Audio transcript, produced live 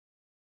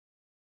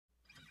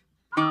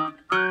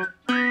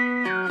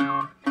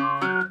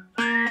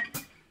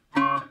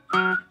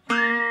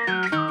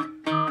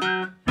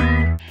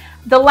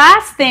The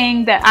last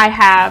thing that I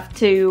have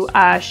to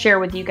share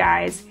with you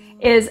guys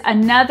is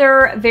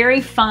another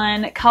very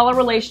fun color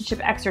relationship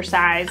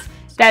exercise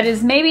that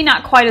is maybe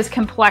not quite as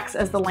complex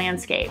as the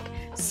landscape.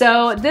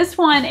 So this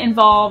one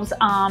involves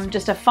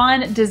just a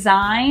fun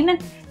design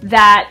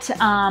that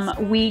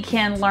we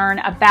can learn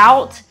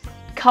about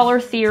color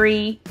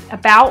theory,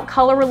 about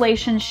color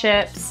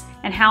relationships,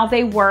 and how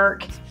they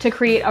work to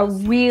create a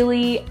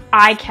really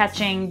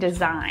eye-catching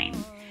design.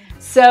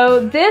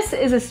 So this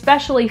is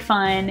especially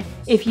fun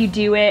if you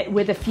do it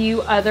with a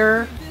few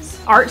other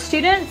art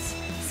students.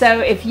 So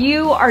if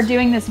you are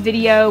doing this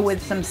video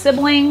with some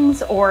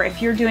siblings, or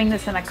if you're doing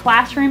this in a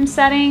classroom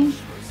setting,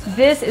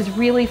 this is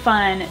really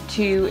fun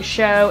to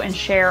show and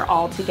share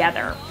all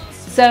together.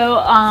 So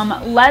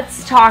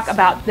let's talk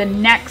about the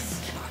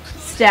next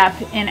step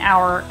in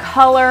our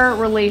color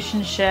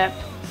relationship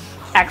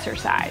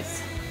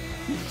exercise.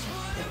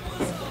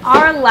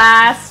 Our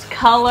last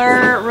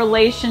color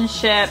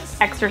relationship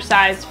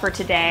exercise for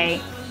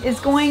today is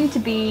going to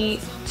be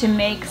to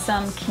make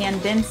some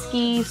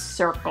Kandinsky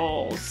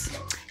circles.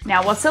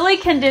 Now, Wassily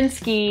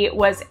Kandinsky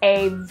was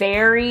a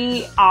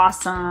very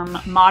awesome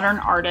modern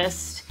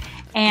artist,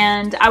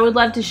 and I would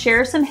love to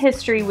share some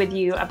history with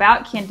you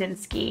about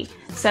Kandinsky.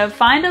 So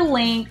find a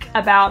link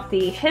about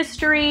the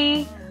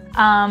history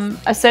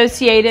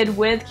associated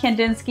with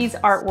Kandinsky's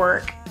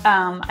artwork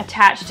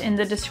attached in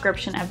the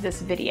description of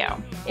this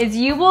video. Is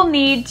you will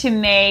need to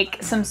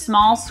make some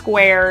small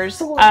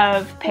squares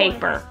of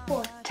paper.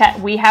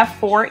 We have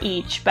 4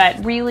 each,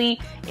 but really,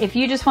 if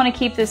you just want to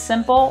keep this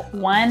simple,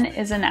 1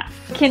 is enough.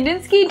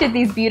 Kandinsky did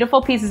these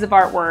beautiful pieces of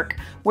artwork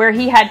where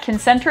he had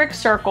concentric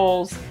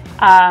circles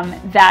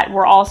that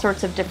were all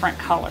sorts of different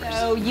colors.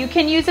 So you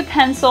can use a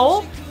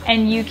pencil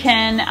and you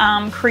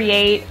can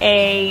create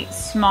a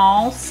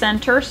small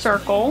center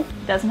circle.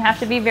 It doesn't have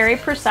to be very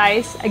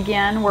precise.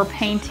 Again, we're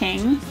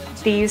painting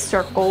these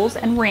circles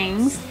and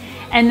rings.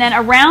 And then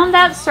around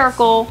that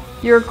circle,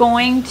 you're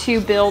going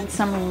to build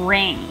some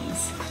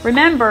rings.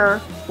 Remember,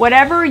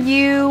 whatever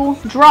you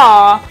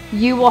draw,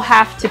 you will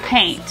have to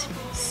paint.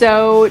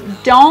 So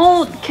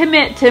don't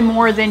commit to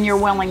more than you're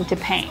willing to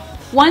paint.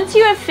 Once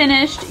you have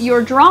finished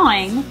your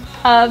drawing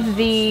of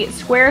the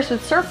squares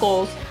with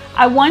circles,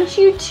 I want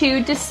you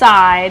to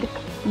decide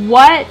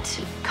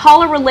what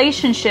color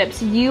relationships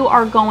you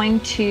are going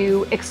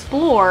to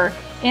explore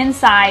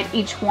inside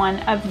each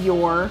one of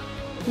your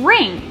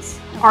rings.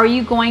 Are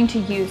you going to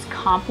use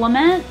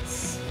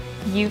complements?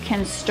 You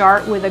can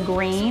start with a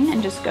green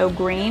and just go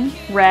green,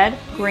 red,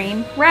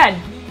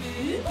 red.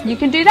 You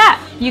can do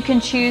that. You can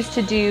choose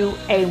to do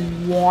a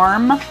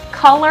warm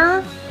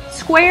color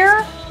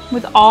square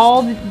with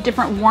all the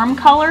different warm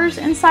colors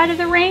inside of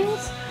the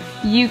rings.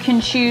 You can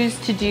choose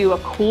to do a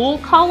cool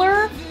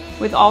color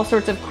with all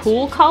sorts of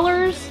cool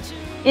colors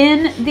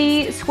in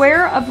the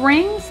square of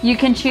rings. You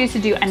can choose to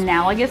do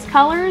analogous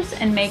colors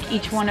and make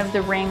each one of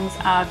the rings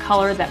a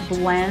color that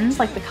blends,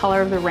 like the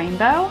color of the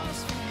rainbow.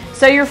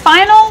 So your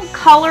final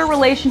color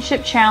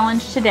relationship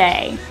challenge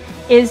today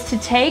is to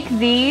take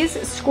these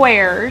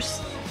squares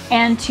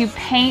and to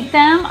paint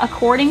them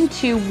according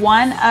to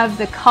one of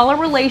the color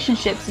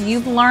relationships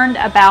you've learned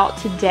about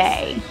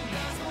today.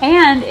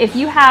 And if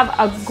you have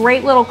a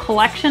great little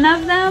collection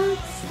of them,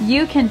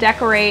 you can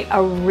decorate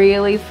a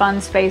really fun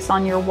space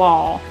on your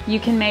wall. You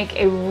can make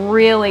a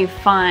really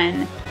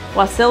fun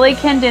Wassily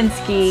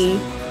Kandinsky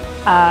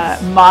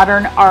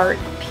modern art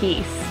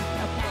piece.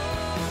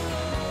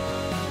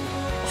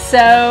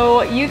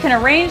 So you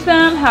can arrange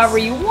them however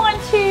you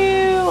want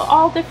to,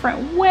 all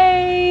different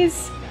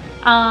ways.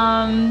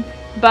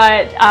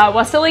 But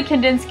Wassily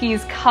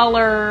Kandinsky's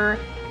color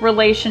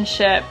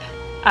relationship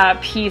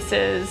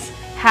pieces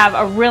have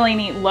a really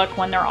neat look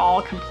when they're all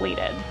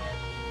completed.